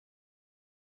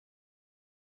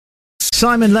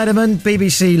Simon Lederman,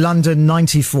 BBC London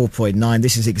 94.9.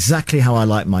 This is exactly how I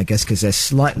like my guests, because they're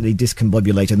slightly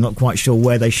discombobulated, not quite sure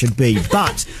where they should be.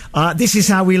 But this is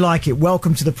how we like it.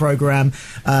 Welcome to the programme.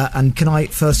 And can I,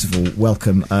 first of all,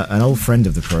 welcome an old friend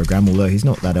of the programme, although he's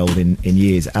not that old in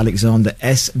years, Alexander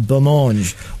S.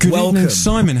 Bermange. Good welcome. evening,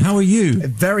 Simon. How are you?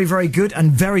 Very, very good,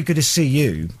 and very good to see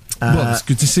you. Well, it's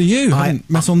good to see you. I haven't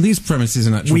met on these premises,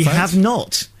 in actual fact. We have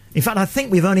not. In fact, I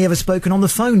think we've only ever spoken on the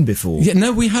phone before. Yeah,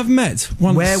 no, we have met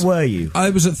once. Where were you? I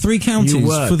was at Three Counties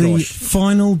for the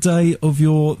final day of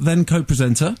your then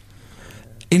co-presenter,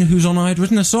 in whose honour I had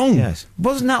written a song. Yes.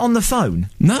 Wasn't that on the phone?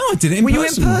 No, I did it in person. Were you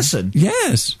in person?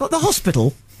 Yes. But the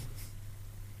hospital?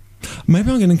 Maybe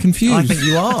I'm getting confused. I think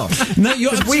you are. No,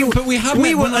 you're but we have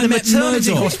we met were when at I a met maternity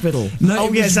Murdoch. hospital. No,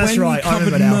 oh, yes, that's right. We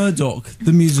covered Murdoch,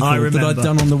 the musical that I'd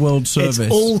done on the World Service.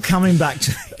 It's all coming back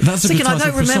to... That's a good title I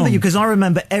don't for a remember song. you, because I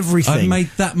remember everything. I've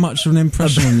made that much of an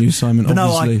impression on you, Simon,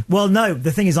 obviously. No,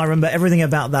 the thing is, I remember everything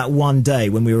about that one day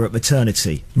when we were at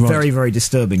maternity. Right. Very, very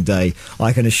disturbing day,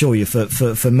 I can assure you,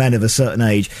 for men of a certain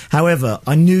age. However,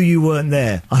 I knew you weren't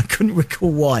there. I couldn't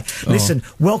recall why. Listen,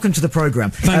 welcome to the programme.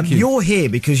 Thank you. You're here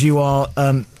because you are...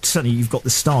 certainly you've got the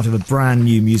start of a brand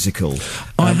new musical,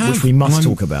 which we must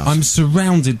talk about. I'm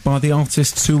surrounded by the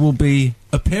artists who will be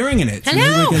appearing in it.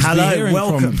 Hello,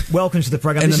 welcome to the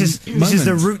programme. This is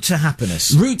the Route to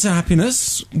Happiness. Route to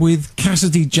Happiness with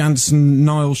Cassidy Janson,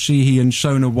 Niall, Sheehy and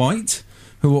Shona White,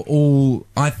 who are all,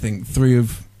 I think, three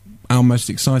of our most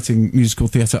exciting musical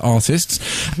theatre artists.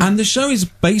 And the show is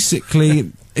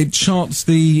basically, it charts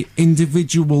the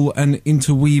individual and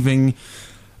interweaving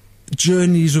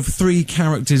journeys of three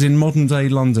characters in modern-day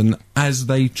London as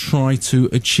they try to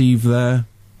achieve their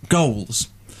goals.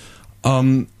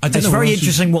 It's very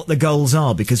interesting what the goals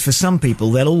are, because for some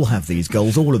people they'll all have these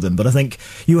goals, all of them, but I think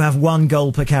you have one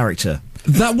goal per character.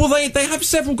 They have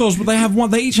several goals, but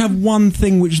they each have one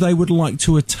thing which they would like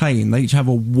to attain. They each have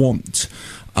a want.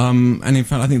 And in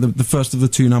fact, I think the first of the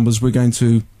two numbers we're going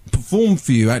to perform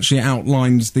for you actually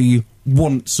outlines the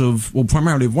wants of, well,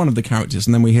 primarily of one of the characters,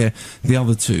 and then we hear the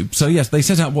other two. So yes, they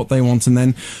set out what they want, and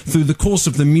then through the course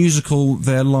of the musical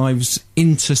their lives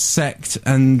intersect,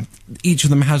 and each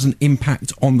of them has an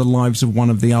impact on the lives of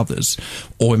one of the others,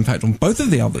 or in fact on both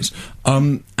of the others,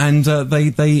 and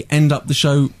they end up the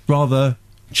show rather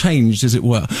changed, as it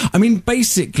were. I mean,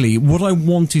 basically what I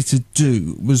wanted to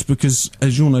do was, because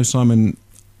as you'll know, Simon,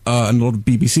 and a lot of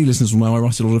BBC listeners will know, I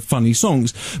write a lot of funny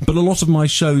songs, but a lot of my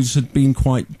shows had been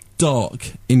quite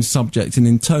dark in subject and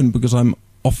in tone, because I'm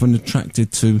often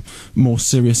attracted to more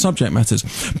serious subject matters.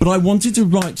 But I wanted to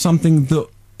write something that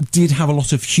did have a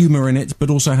lot of humour in it, but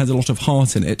also had a lot of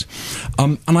heart in it.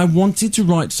 And I wanted to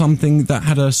write something that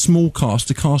had a small cast,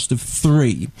 a cast of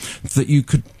three, that you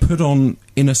could put on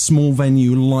in a small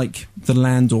venue like the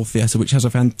Landor Theatre, which has a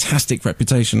fantastic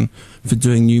reputation for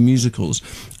doing new musicals.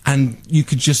 And you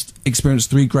could just experience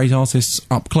three great artists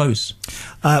up close.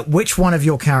 Which one of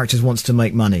your characters wants to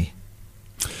make money?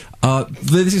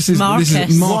 This is Marcus.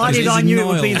 Why did I knew it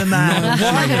would be the man?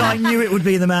 Why did I knew it would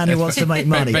be the man who wants to make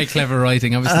money? Very clever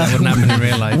writing. Obviously, that wouldn't happen in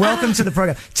real life. Welcome to the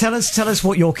programme. Tell us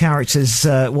what your character's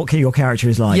what your character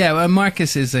is like. Yeah, well,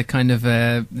 Marcus is a kind of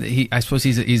I suppose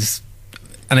he's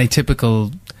an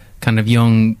atypical kind of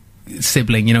young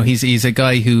sibling. You know, he's a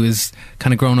guy who is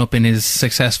kind of grown up in his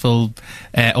successful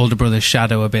older brother's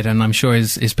shadow a bit, and I'm sure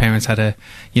his parents had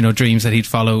dreams that he'd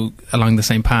follow along the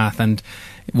same path, and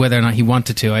whether or not he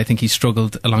wanted to, I think he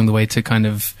struggled along the way to kind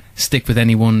of stick with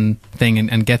any one thing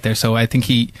and get there. So I think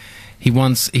he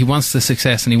wants the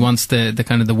success, and he wants the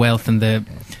kind of the wealth and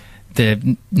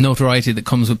the notoriety that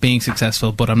comes with being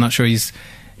successful, but I'm not sure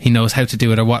he knows how to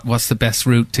do it, or what's the best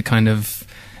route to kind of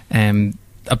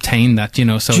obtain that, you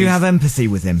know. So do you have empathy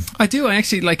with him? I do. I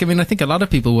actually, I think a lot of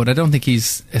people would. I don't think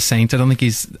he's a saint. I don't think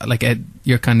he's like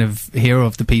your kind of hero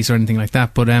of the piece or anything like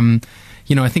that, but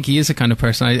I think he is a kind of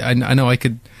person. I know I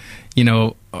could,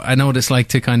 I know what it's like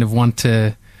to kind of want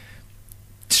to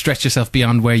stretch yourself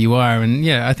beyond where you are, and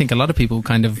yeah, I think a lot of people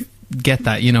kind of get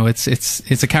that.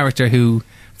 It's a character who,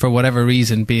 for whatever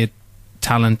reason, be it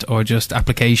talent or just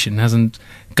application, hasn't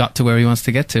got to where he wants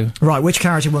to get to. Right, which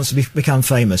character wants to become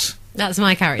famous? That's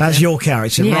my character. That's your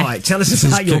character, yeah. Right. Tell us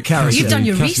about your character. You've done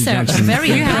your research. I'm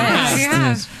very impressed. You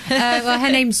have. Well,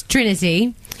 her name's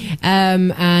Trinity,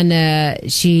 and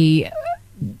she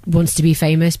wants to be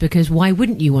famous, because why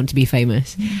wouldn't you want to be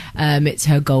famous? It's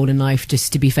her goal in life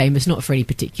just to be famous, not for any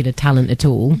particular talent at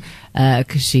all,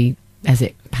 because she, as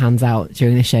it pans out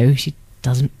during the show, she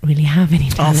doesn't really have any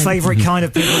talent. Our favourite kind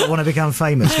of people that want to become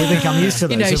famous. We've become used to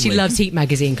those. She loves Heat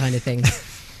magazine kind of thing.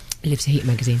 Lives a Heat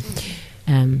magazine.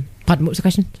 Pardon, what was the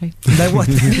question? Sorry. No, what?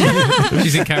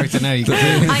 She's in character now. You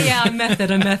I'm method.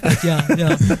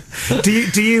 Yeah.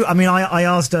 do you? I mean, I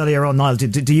asked earlier on, Niall.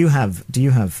 Do you have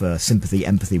sympathy,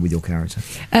 empathy with your character?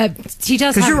 She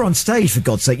does. Because you're on stage, for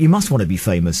God's sake, you must want to be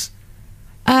famous.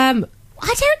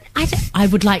 I don't. I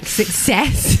would like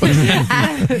success,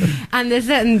 and there's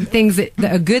certain things that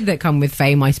are good that come with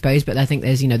fame, I suppose. But I think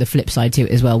there's the flip side to it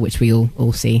as well, which we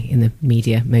all see in the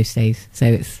media most days.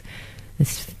 So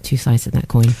there's two sides of that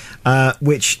coin.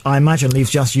 Which I imagine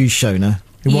leaves just you, Shona,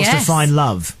 who wants to find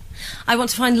love. I want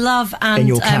to find love, and in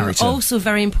your character. Also,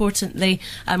 very importantly,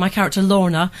 my character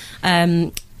Lorna.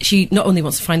 She not only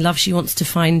wants to find love, she wants to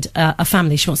find a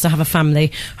family. She wants to have a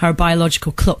family. Her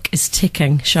biological clock is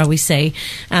ticking, shall we say,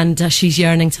 and she's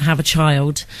yearning to have a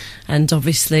child. And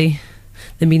obviously,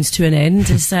 the means to an end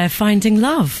is finding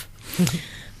love.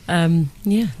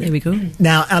 Yeah, there we go.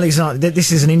 Now, Alexander,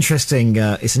 this is an interesting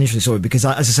story because,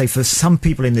 as I say, for some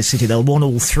people in this city, they'll want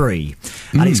all three.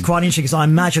 And it's quite interesting because I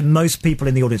imagine most people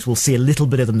in the audience will see a little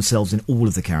bit of themselves in all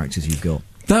of the characters you've got.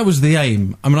 That was the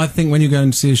aim. I mean, I think when you go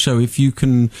and see a show, if you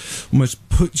can almost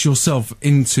put yourself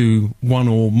into one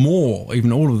or more,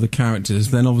 even all of the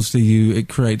characters, then obviously it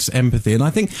creates empathy. And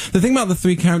I think the thing about the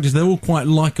three characters, they're all quite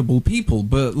likeable people,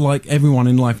 but like everyone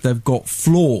in life, they've got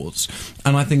flaws.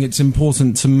 And I think it's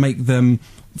important to make them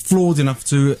flawed enough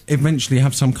to eventually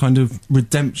have some kind of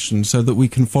redemption so that we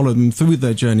can follow them through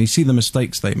their journey, see the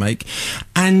mistakes they make.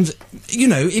 And,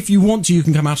 if you want to, you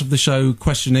can come out of the show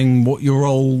questioning what your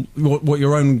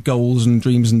own goals and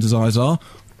dreams and desires are,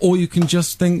 or you can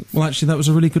just think, well, actually, that was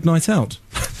a really good night out.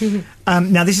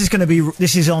 Now, this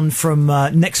is on from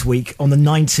next week on the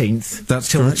 19th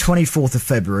till correct. The 24th of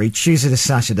February, Tuesday to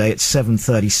Saturday at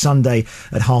 7:30, Sunday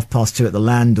at 2:30 at the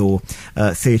Landor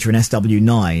Theatre in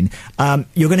SW9.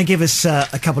 You're going to give us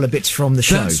a couple of bits from the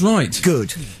show. That's right.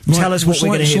 Good. Right. Tell us what we're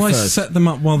going to hear first. Shall I set them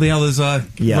up while the others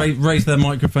raise their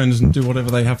microphones and do whatever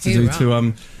they have to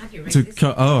do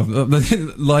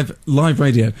live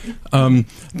radio.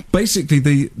 Basically,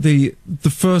 the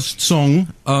first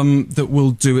song that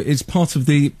we'll do is part of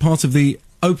the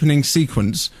opening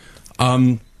sequence.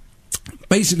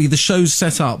 Basically, the show's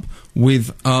set up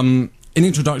with an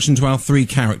introduction to our three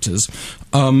characters,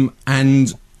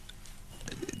 and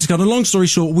to cut a long story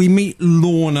short, we meet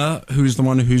Lorna, who is the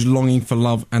one who's longing for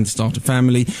love and to start a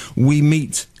family. We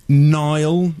meet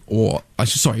Niall, we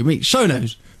meet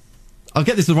Shona. I'll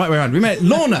get this the right way around. We met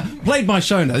Lorna, played by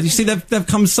Shona. You see, they've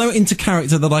come so into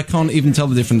character that I can't even tell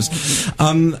the difference.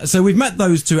 So we've met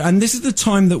those two, and this is the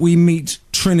time that we meet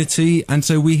Trinity, and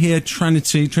so we hear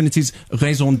Trinity's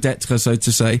raison d'être, so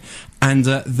to say, and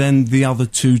then the other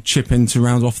two chip in to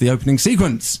round off the opening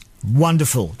sequence.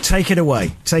 Wonderful. Take it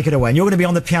away. And you're going to be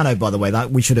on the piano, by the way,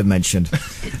 that we should have mentioned.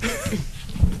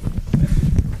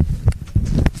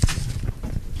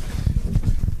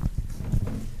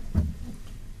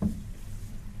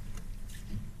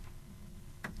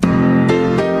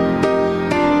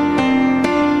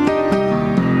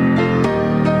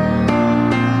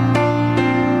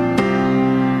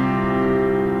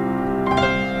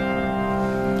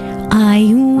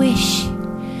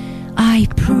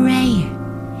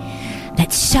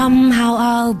 Somehow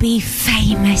I'll be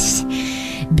famous,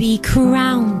 be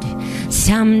crowned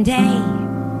someday,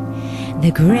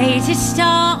 the greatest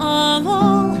star of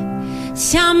all.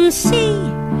 Some see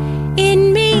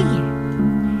in me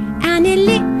an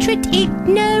illiterate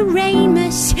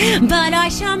ignoramus, but I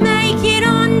shall make it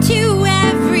onto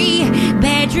every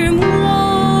bedroom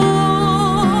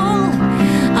wall.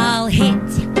 I'll hit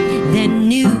the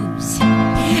news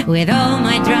with all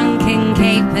my drunken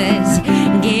capers,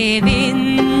 give interviews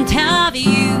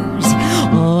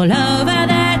all over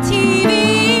the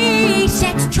TV,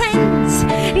 set trends,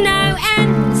 no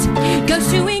ends, go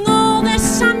suing all the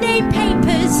Sunday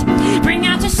papers, bring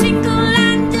out a single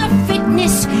and a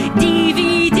fitness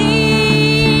DVD,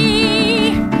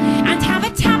 and have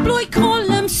a tabloid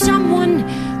column someone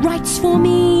writes for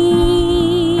me.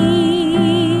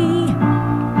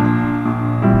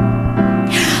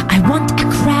 I want a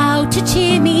crowd to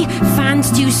cheer me,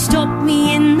 fans to stop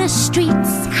me in the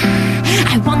streets.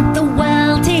 I want the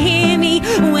world to hear me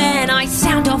when I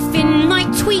sound off in my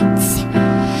tweets.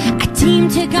 A team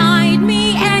to guide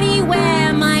me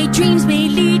anywhere my dreams may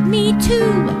lead me to.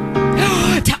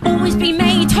 To always be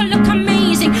made to look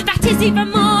amazing, that is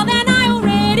even more than I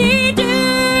already do.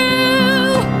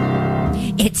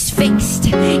 It's fixed,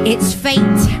 it's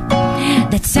fate,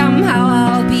 that somehow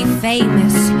I'll be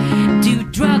famous, do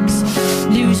drugs,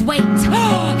 lose weight,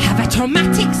 have a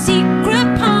traumatic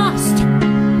secret past.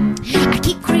 I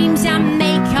keep creams and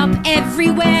makeup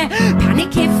everywhere,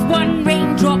 panic if one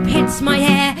raindrop hits my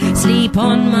hair, sleep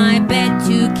on my bed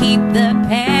to keep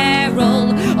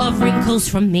of wrinkles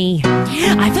from me.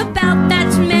 I've a belt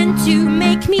that's meant to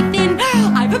make me thin.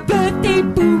 I've a birthday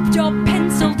boob job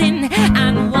penciled in.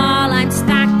 And while I'm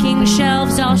stacking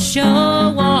shelves, I'll show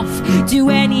off to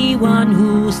anyone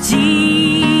who'll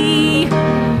see.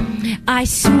 I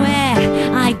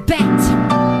swear, I bet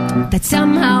that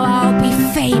somehow I'll be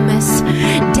famous.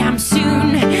 Damn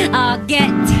soon I'll get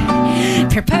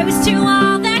proposed to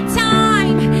all the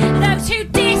time. Those who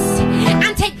diss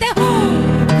and take the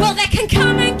well, they can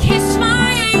come and kiss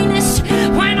my anus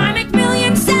when I make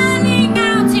millions selling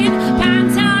out in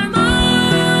pantomime.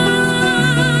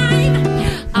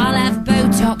 I'll have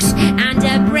Botox and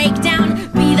a breakdown,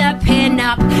 be the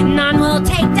pin-up none will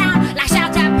take down. Lash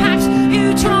out at paps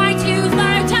who try to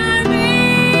photo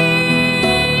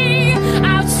me.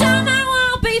 Oh, somehow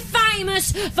I'll be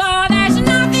famous, for there's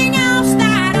nothing else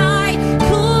that I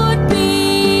could be.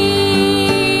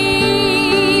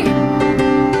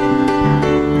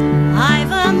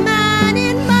 I've a man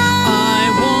in mind.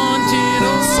 I want it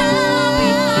all. Somehow I'll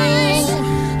be famous.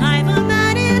 I've a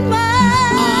man in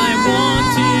mind. I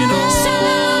want it all.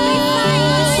 Somehow I'll be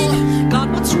famous. God,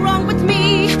 what's wrong with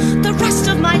me? The rest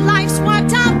of my life's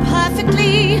worked out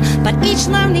perfectly, but each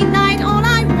lonely night all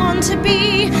I want to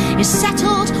be is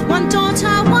settled, one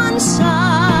daughter, one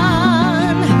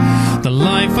son. The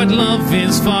life I'd love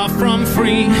is far from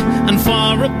free, and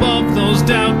far above those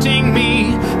doubting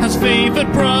me. Has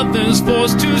favoured brothers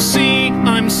forced to see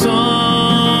I'm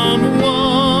someone.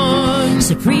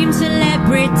 Supreme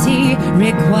celebrity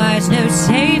requires no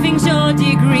savings or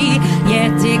degree,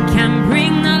 yet it can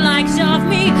bring the likes of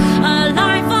me a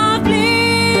life of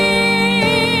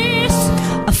bliss.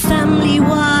 A family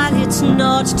while it's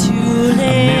not too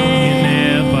late.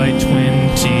 Millionaire by 20.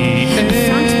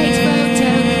 Front page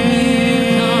photo, you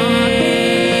can't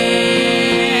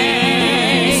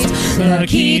waste. The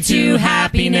key to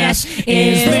happiness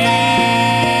is this.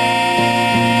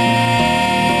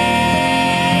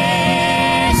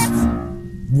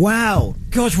 Wow.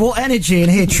 Gosh, what energy in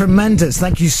here. Tremendous.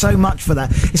 Thank you so much for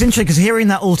that. It's interesting because hearing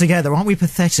that all together, aren't we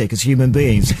pathetic as human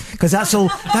beings? Because that's all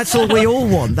we all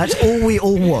want. That's all we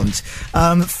all want.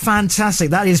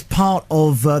 Fantastic. That is part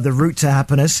of the route to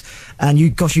happiness. And you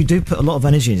do put a lot of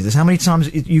energy into this. How many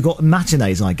times you got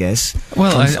matinees, I guess?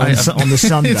 Well, on the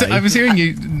Sunday. I was hearing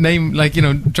you name,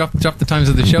 drop the times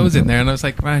of the shows in there, and I was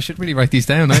like, man, I should really write these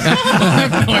down. I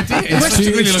have no idea.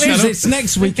 It's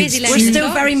next week. Busy It's We're lady.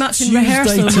 still very much in Tuesday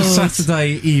rehearsal to mode. Saturday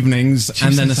evenings,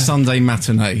 and then a Sunday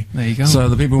matinee. There you go. So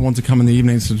the people who want to come in the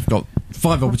evenings have got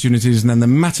 5 opportunities, and then the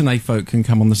matinee folk can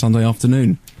come on the Sunday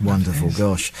afternoon. Wonderful.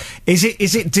 Gosh, is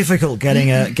it difficult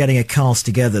getting a cast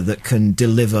together that can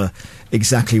deliver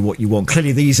exactly what you want?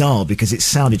 Clearly these are, because it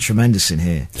sounded tremendous in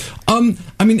here. I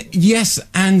mean, yes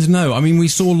and no. I mean, we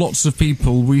saw lots of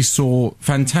people. We saw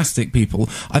fantastic people.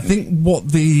 I think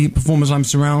what the performers I'm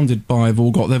surrounded by have all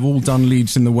got, they've all done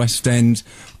leads in the West End.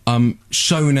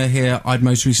 Shona here, I'd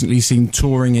most recently seen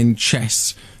touring in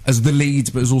Chess as the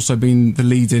lead, but has also been the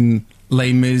lead in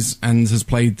Les Mis and has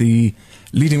played the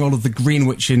leading role of the Green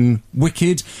Witch in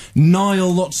Wicked.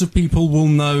 Niall, lots of people will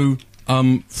know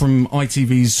from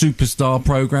ITV's Superstar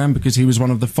programme because he was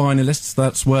one of the finalists.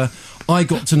 That's where I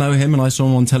got to know him, and I saw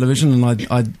him on television, and I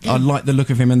like the look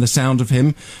of him and the sound of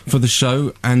him for the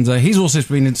show. And he's also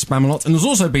been in Spamalot and has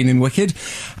also been in Wicked.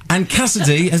 And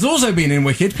Cassidy has also been in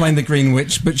Wicked, playing the Green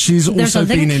Witch, but she's There's also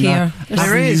a link been in... here.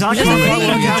 There is. I can't quite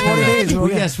work out what it is. Well,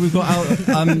 yes, we've got our...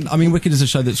 I mean, Wicked is a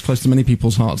show that's close to many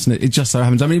people's hearts, and it just so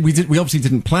happens... I mean, we obviously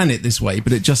didn't plan it this way,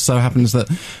 but it just so happens that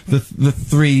the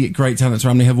 3 great talents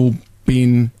around me have all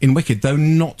been in Wicked, though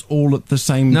not all at the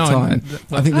same time.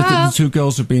 I think that the 2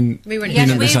 girls have been We were in at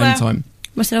it. the same time.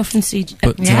 Myself and CJ.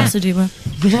 But, Cassidy were.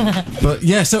 But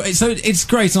yeah, so it's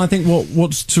great, and I think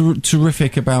what's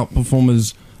terrific about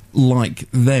performers like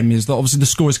them is that obviously the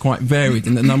score is quite varied,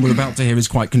 and the number we're about to hear is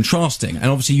quite contrasting, and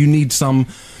obviously you need some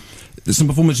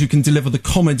performers who can deliver the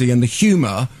comedy and the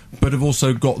humour, but have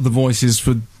also got the voices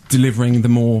for delivering the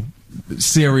more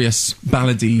serious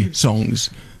ballady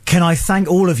songs. Can I thank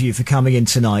all of you for coming in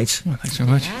tonight? Well, thanks very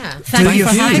much. Thank you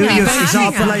for having us. It's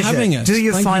our pleasure. us. Do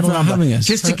your Thank you final for number. having us.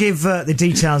 Just to give the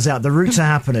details out, the route to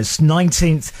happiness,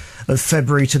 19th of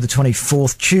February to the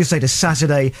 24th, Tuesday to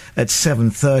Saturday at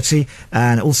 7:30,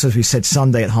 and also, as we said,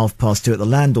 Sunday at 2:30 at the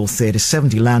Landor Theatre,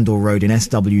 70 Landor Road in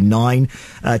SW9.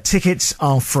 Tickets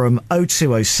are from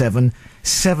 0207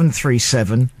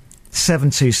 737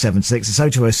 7276. It's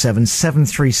 0207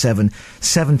 737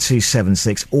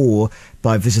 7276, or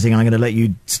by visiting, I'm going to let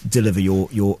you deliver your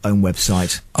own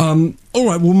website. All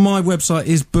right, well, my website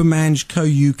is Bermange,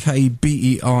 bermange.co.uk,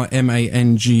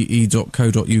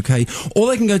 or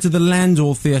they can go to the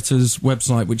Landor Theatre's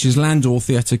website, which is Landor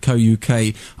Theatre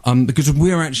Co.uk, because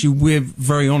we're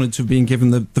very honoured to have been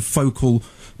given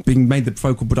being made the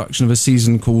focal production of a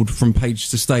season called From Page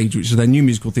to Stage, which is their new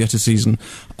musical theatre season,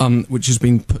 which has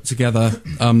been put together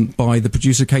by the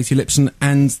producer Katie Lipson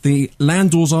and the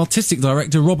Landor's artistic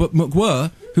director Robert McWhirr,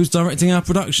 who's directing our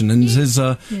production and has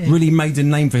really made a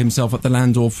name for himself at the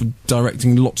Landor for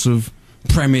directing lots of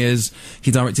premieres.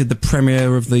 He directed the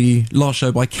premiere of the last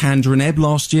show by Kander and Ebb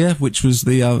last year, which was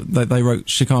they wrote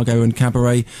Chicago and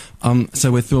Cabaret,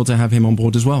 so we're thrilled to have him on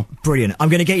board as well. Brilliant. I'm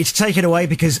going to get you to take it away,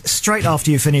 because straight after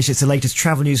you finish, it's the latest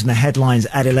travel news and the headlines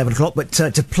at 11 o'clock. But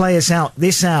to play us out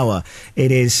this hour,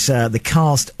 it is the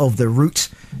cast of The Route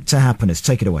to Happiness.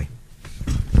 Take it away.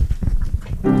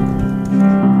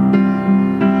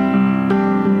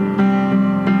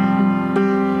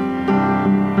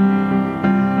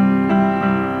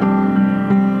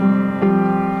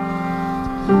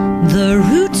 The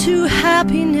route to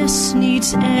happiness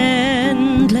needs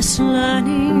endless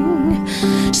learning.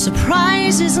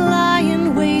 Surprises lie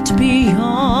in wait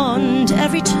beyond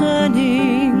every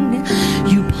turning.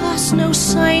 You pass no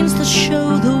signs that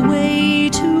show the way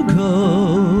to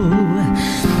go.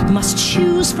 Must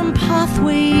choose from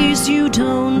pathways you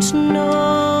don't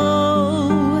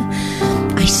know.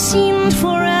 I seemed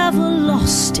forever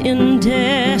lost in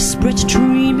desperate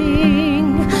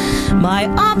dreaming. My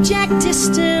object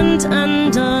distant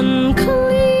and unclear,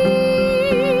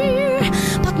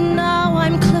 but now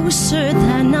I'm closer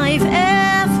than I've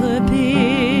ever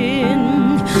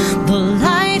been. The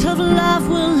light of love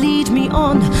will lead me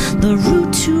on. The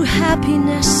route to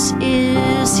happiness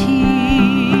is here.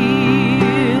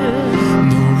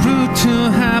 The route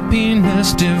to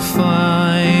happiness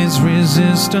defies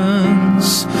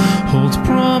resistance, holds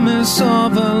promise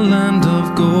of a land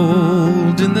of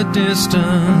gold in the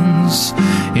distance.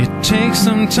 It takes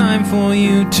some time for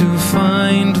you to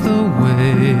find the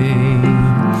way.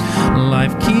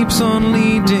 Life keeps on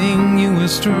leading you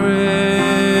astray.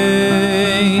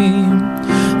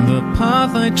 The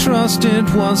path I trusted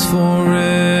was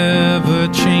forever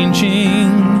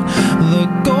changing. The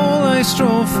goal I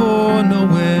strove for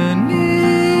nowhere near,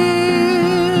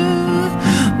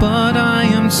 but I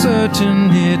am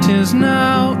certain it is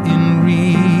now in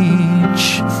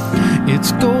reach.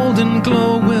 Its golden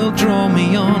glow will draw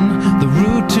me on. The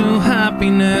route to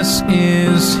happiness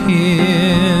is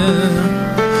here.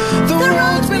 The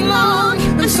road's been long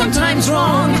and sometimes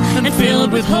wrong, and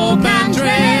filled with hope and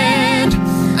dread.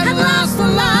 At last the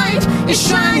light is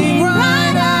shining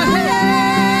right ahead.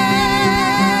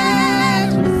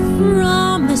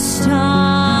 From the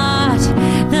start,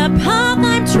 the path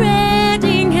I'm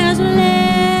treading has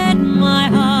led my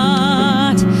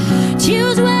heart.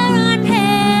 Choose where I'm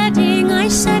heading, I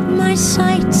set my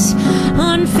sights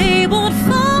on fabled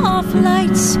far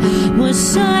flights. Was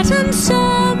certain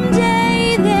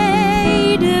someday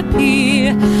they'd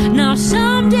appear. Now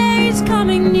someday's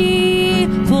coming near,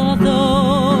 for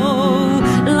though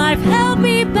life held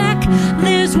me back,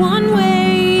 there's one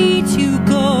way to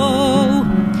go.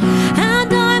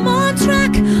 And I'm on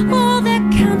track, all that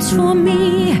counts for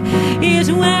me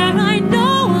is where I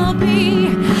know I'll be.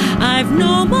 I've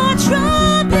no more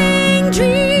troubling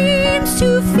dreams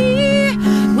to fear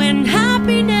when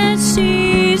happiness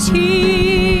is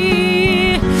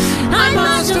here. I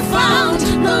must have found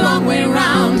the long way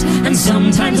round, and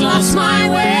sometimes lost my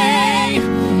way.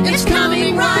 It's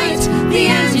coming right, the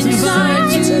end is in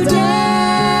sight today.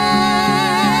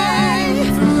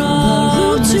 The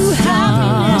route to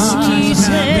happiness needs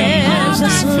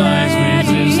endless learning.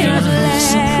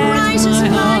 Surprises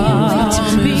lie in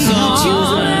wait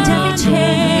beyond every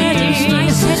turning. I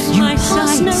set my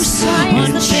sights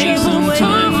on the shape of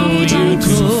way to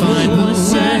go.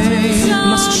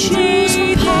 Must choose a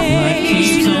path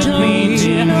you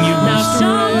don't know.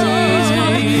 Sometimes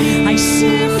I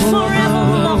seem forever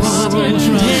lost in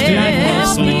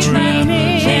desperate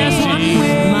dreaming.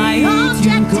 My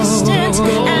object distant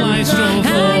and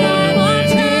I'm on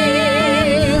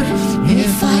time.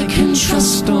 If I can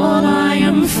trust what I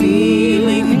am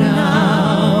feeling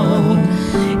now,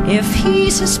 If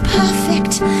he's as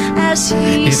perfect as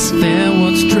he if seems, they're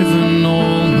what's driven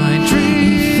all my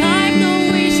dreams, I've no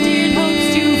wasted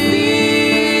hopes to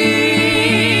fears.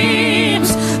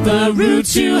 the route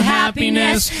to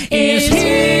happiness is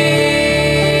here.